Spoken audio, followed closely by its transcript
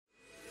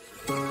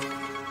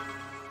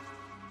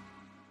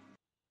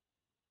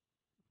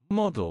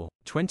Model,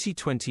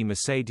 2020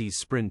 Mercedes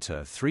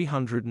Sprinter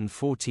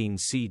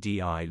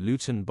 314CDI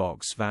Luton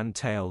box van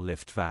tail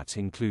lift VAT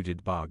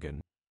included bargain.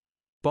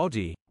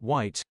 Body,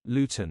 white,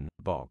 Luton,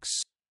 box.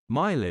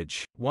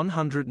 Mileage,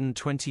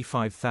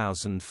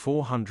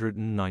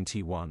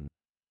 125,491.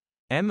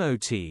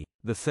 MOT,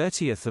 the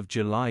 30th of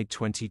July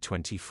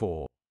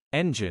 2024.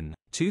 Engine,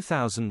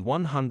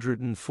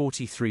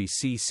 2143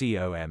 cc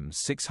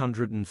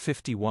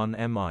OM651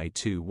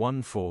 MI2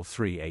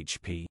 143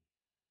 HP.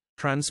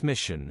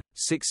 Transmission,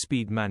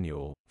 6-speed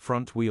manual,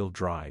 front-wheel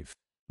drive.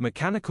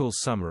 Mechanical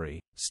summary,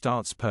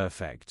 starts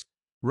perfect.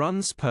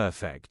 Runs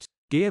perfect.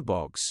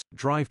 Gearbox,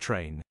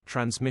 drivetrain,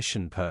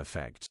 transmission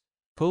perfect.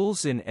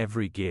 Pulls in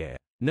every gear.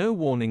 No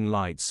warning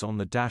lights on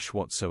the dash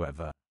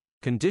whatsoever.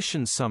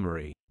 Condition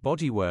summary,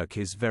 bodywork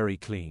is very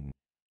clean.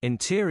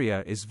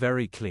 Interior is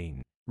very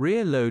clean.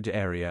 Rear load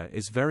area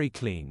is very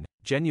clean,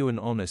 genuine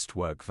honest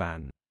work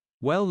van.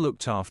 Well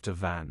looked after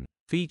van.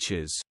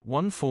 Features,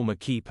 1 former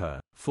keeper,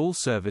 full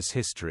service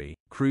history,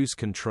 cruise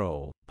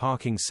control,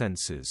 parking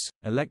sensors,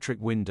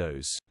 electric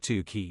windows,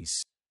 2 keys.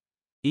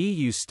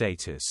 EU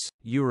status,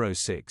 Euro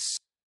 6.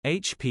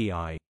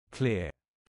 HPI, clear.